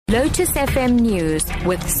Lotus FM News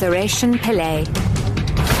with SARESHEN Pillay.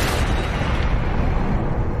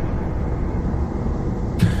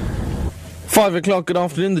 5 o'clock, good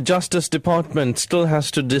afternoon. The Justice Department still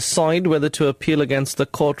has to decide whether to appeal against the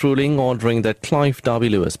court ruling ordering that Clive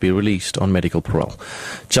Derby-Lewis be released on medical parole.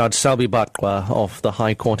 Judge Selby Batwa of the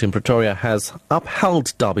High Court in Pretoria has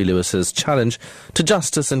upheld Derby-Lewis's challenge to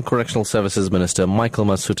Justice and Correctional Services Minister Michael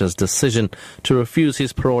Masuta's decision to refuse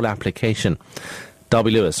his parole application.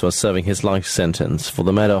 Derby-Lewis was serving his life sentence for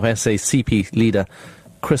the murder of SACP leader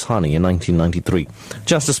Chris Hani in 1993.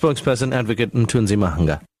 Justice spokesperson Advocate Mthunzi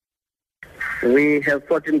Mahanga. We have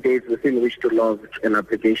 14 days within which to lodge an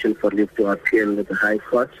application for leave to appeal with the High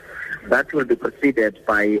Court. That will be preceded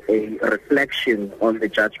by a reflection on the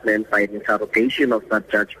judgment, by an interrogation of that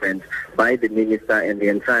judgment by the Minister and the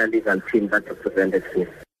entire legal team that represented him.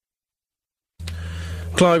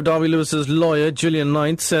 Clive Derby-Lewis's lawyer, Julian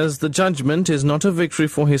Knight, says the judgment is not a victory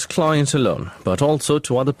for his client alone, but also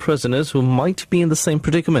to other prisoners who might be in the same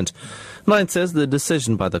predicament. Knight says the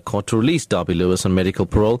decision by the court to release Derby-Lewis on medical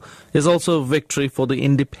parole is also a victory for the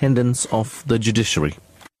independence of the judiciary.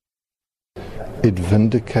 It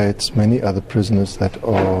vindicates many other prisoners that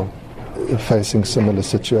are facing similar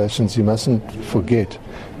situations. You mustn't forget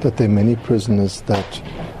that there are many prisoners that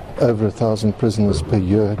over 1,000 prisoners per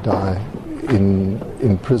year die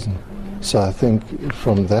in prison. So I think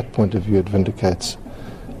from that point of view it vindicates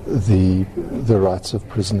the rights of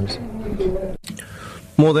prisoners.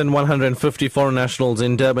 More than 150 foreign nationals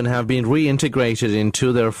in Durban have been reintegrated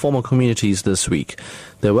into their former communities this week.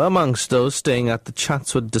 They were amongst those staying at the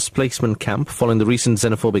Chatsworth displacement camp following the recent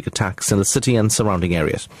xenophobic attacks in the city and surrounding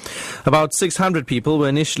areas. About 600 people were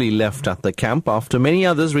initially left at the camp after many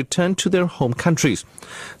others returned to their home countries.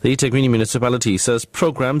 The eThekwini municipality says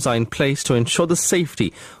programs are in place to ensure the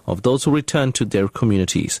safety of those who return to their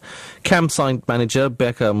communities. Campsite manager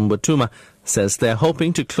Becca Mbutuma says they're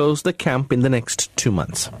hoping to close the camp in the next 2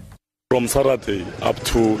 months. From Saturday up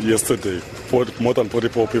to yesterday, more than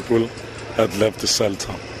 44 people had left the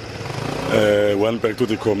shelter, went back to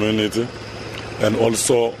the community, and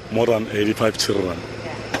also more than 85 children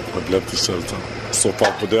had left the shelter so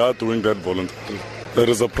far, but they are doing that voluntarily. There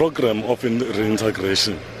is a program of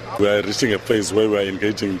reintegration. We are reaching a phase where we are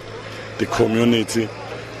engaging the community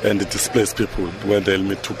and the displaced people when they'll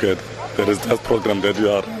meet together. There is that program that we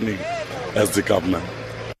are running as the government.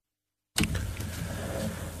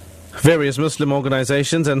 Various Muslim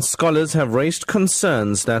organizations and scholars have raised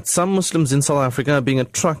concerns that some Muslims in South Africa are being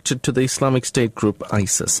attracted to the Islamic State group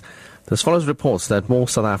ISIS. This follows reports that more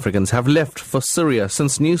South Africans have left for Syria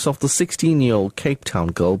since news of the 16-year-old Cape Town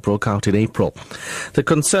girl broke out in April. The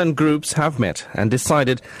concerned groups have met and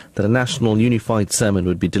decided that a national unified sermon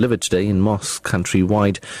would be delivered today in mosques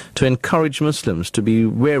countrywide to encourage Muslims to be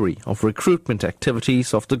wary of recruitment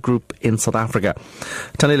activities of the group in South Africa.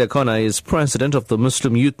 Tanile Kona is president of the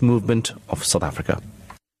Muslim Youth Movement of South Africa.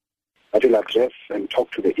 I will address and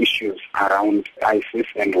talk to the issues around ISIS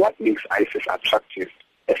and what makes ISIS attractive,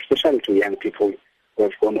 especially to young people who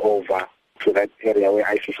have gone over to that area where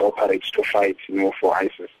ISIS operates to fight, for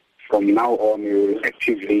ISIS. From now on, we will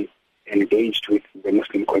actively engage with the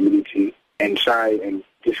Muslim community and try and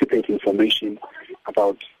dissipate information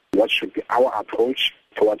about what should be our approach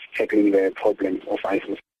towards tackling the problem of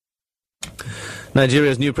ISIS.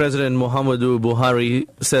 Nigeria's new President Muhammadu Buhari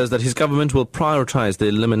says that his government will prioritise the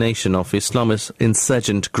elimination of Islamist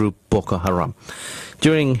insurgent group Boko Haram.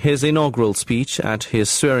 During his inaugural speech at his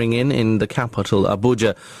swearing-in in the capital,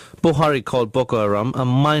 Abuja, Buhari called Boko Haram a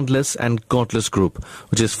mindless and godless group,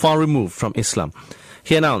 which is far removed from Islam.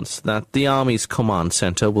 He announced that the army's command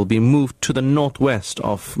centre will be moved to the northwest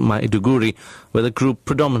of Maiduguri, where the group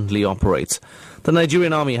predominantly operates. The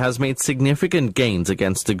Nigerian army has made significant gains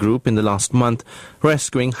against the group in the last month,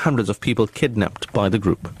 rescuing hundreds of people kidnapped by the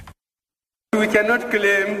group. We cannot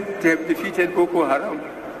claim to have defeated Boko Haram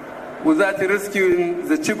without rescuing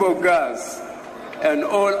the Chibok girls and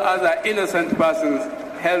all other innocent persons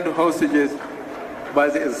held hostages by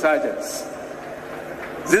the insurgents.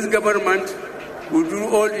 This government will do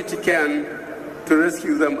all it can to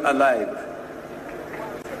rescue them alive.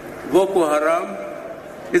 Boko Haram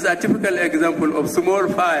is a typical example of small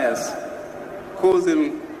fires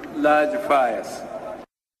causing large fires.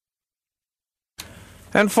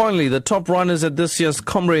 And finally, the top runners at this year's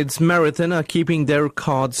Comrades Marathon are keeping their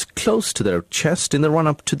cards close to their chest in the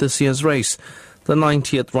run-up to this year's race. The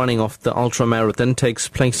 90th running of the Ultra Marathon takes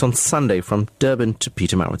place on Sunday from Durban to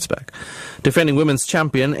Pietermaritzburg. Defending women's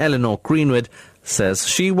champion Eleanor Greenwood says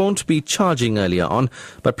she won't be charging earlier on,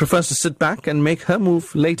 but prefers to sit back and make her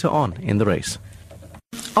move later on in the race.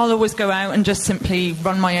 I'll always go out and just simply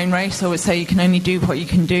run my own race. I would say you can only do what you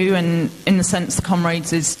can do, and in the sense the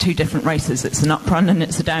Comrades is two different races. It's an up run and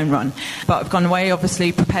it's a down run. But I've gone away,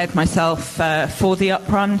 obviously prepared myself for the up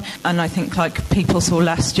run, and I think like people saw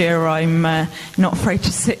last year, I'm not afraid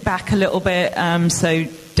to sit back a little bit, so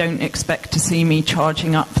don't expect to see me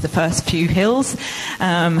charging up the first few hills.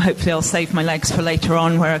 Hopefully I'll save my legs for later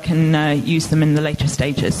on where I can use them in the later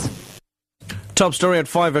stages. Top story at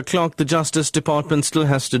 5 o'clock. The Justice Department still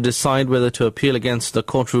has to decide whether to appeal against the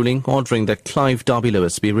court ruling ordering that Clive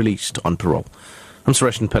Derby-Lewis be released on parole. I'm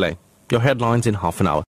SARESHEN Pillay. Your headlines in half an hour.